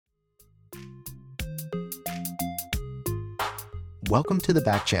Welcome to the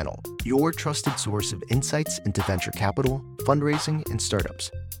Back Channel, your trusted source of insights into venture capital, fundraising, and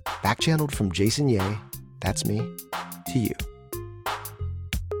startups. Back-channeled from Jason Yeh, that's me, to you.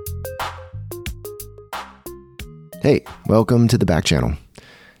 Hey, welcome to the Back Channel.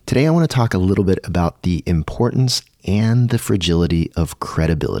 Today I want to talk a little bit about the importance and the fragility of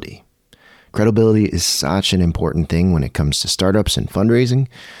credibility. Credibility is such an important thing when it comes to startups and fundraising,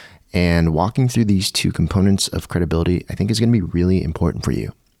 and walking through these two components of credibility I think is going to be really important for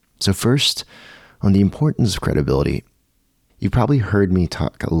you. So first, on the importance of credibility, you've probably heard me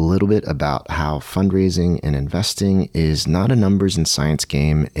talk a little bit about how fundraising and investing is not a numbers and science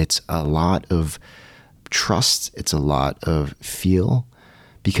game. It's a lot of trust. It's a lot of feel,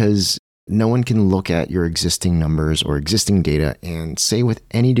 because no one can look at your existing numbers or existing data and say with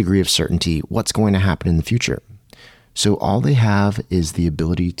any degree of certainty what's going to happen in the future. So all they have is the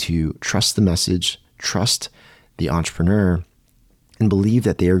ability to trust the message, trust the entrepreneur, and believe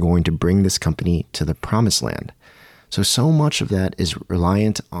that they are going to bring this company to the promised land. So much of that is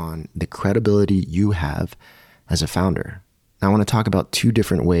reliant on the credibility you have as a founder. Now, I want to talk about two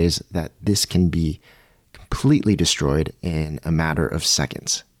different ways that this can be completely destroyed in a matter of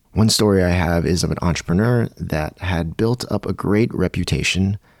seconds. One story I have is of an entrepreneur that had built up a great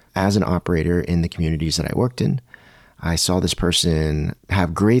reputation as an operator in the communities that I worked in. I saw this person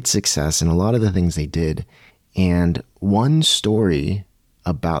have great success in a lot of the things they did. And one story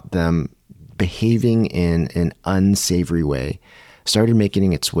about them behaving in an unsavory way started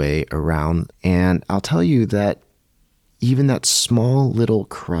making its way around. And I'll tell you that even that small little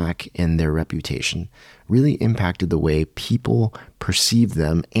crack in their reputation really impacted the way people perceive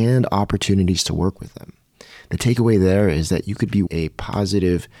them and opportunities to work with them. The takeaway there is that you could be a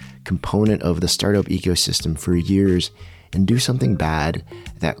positive component of the startup ecosystem for years and do something bad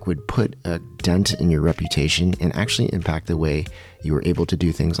that would put a dent in your reputation and actually impact the way you were able to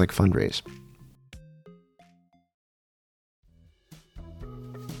do things like fundraise.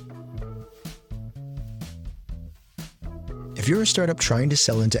 If you're a startup trying to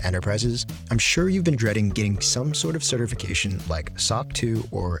sell into enterprises, I'm sure you've been dreading getting some sort of certification like SOC 2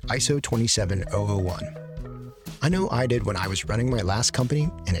 or ISO 27001. I know I did when I was running my last company,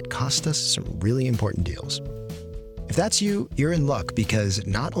 and it cost us some really important deals. If that's you, you're in luck, because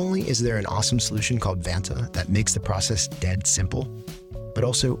not only is there an awesome solution called Vanta that makes the process dead simple, but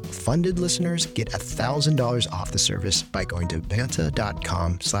also funded listeners get $1,000 off the service by going to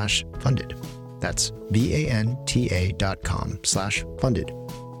vanta.com/funded. That's VANTA.com/funded.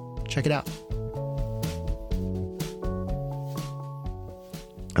 Check it out.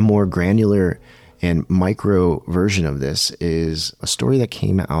 A more granular and micro version of this is a story that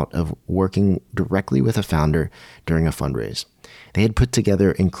came out of working directly with a founder during a fundraise. They had put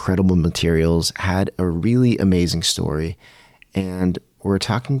together incredible materials, had a really amazing story, and were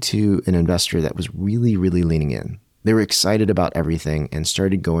talking to an investor that was really, really leaning in. They were excited about everything and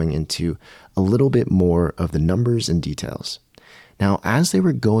started going into a little bit more of the numbers and details. Now, as they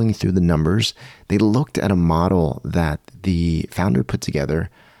were going through the numbers, they looked at a model that the founder put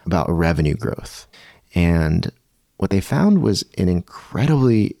together about revenue growth. And what they found was an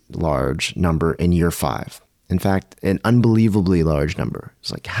incredibly large number in year 5. In fact, an unbelievably large number. It's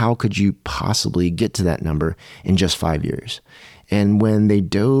like, how could you possibly get to that number in just 5 years? And when they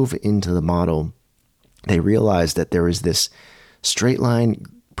dove into the model, they realized that there was this straight line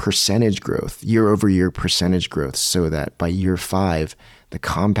percentage growth, year over year percentage growth, so that by year 5, the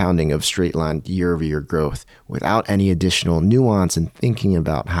compounding of straight line year over year growth without any additional nuance and thinking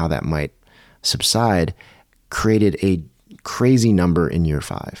about how that might subside created a crazy number in year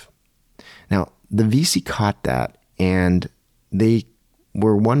 5. Now, the VC caught that, and they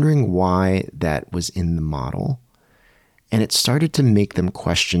were wondering why that was in the model. And it started to make them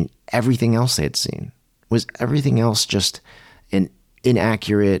question everything else they had seen. Was everything else just an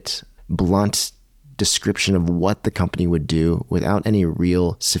inaccurate, blunt description of what the company would do without any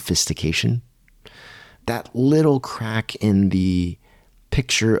real sophistication? That little crack in the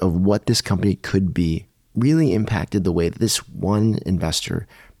picture of what this company could be really impacted the way that this one investor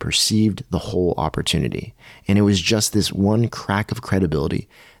perceived the whole opportunity. And it was just this one crack of credibility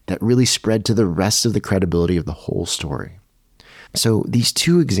that really spread to the rest of the credibility of the whole story. So these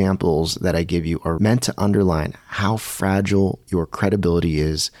two examples that I give you are meant to underline how fragile your credibility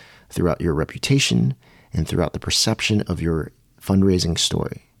is throughout your reputation and throughout the perception of your fundraising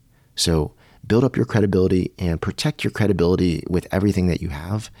story. So build up your credibility and protect your credibility with everything that you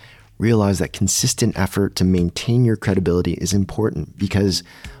have. Realize that consistent effort to maintain your credibility is important, because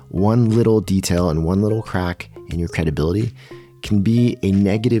one little detail and one little crack in your credibility can be a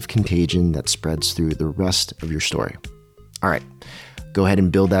negative contagion that spreads through the rest of your story. All right, go ahead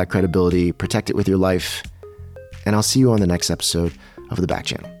and build that credibility, protect it with your life, and I'll see you on the next episode of the Back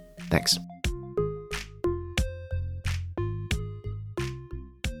Channel. Thanks.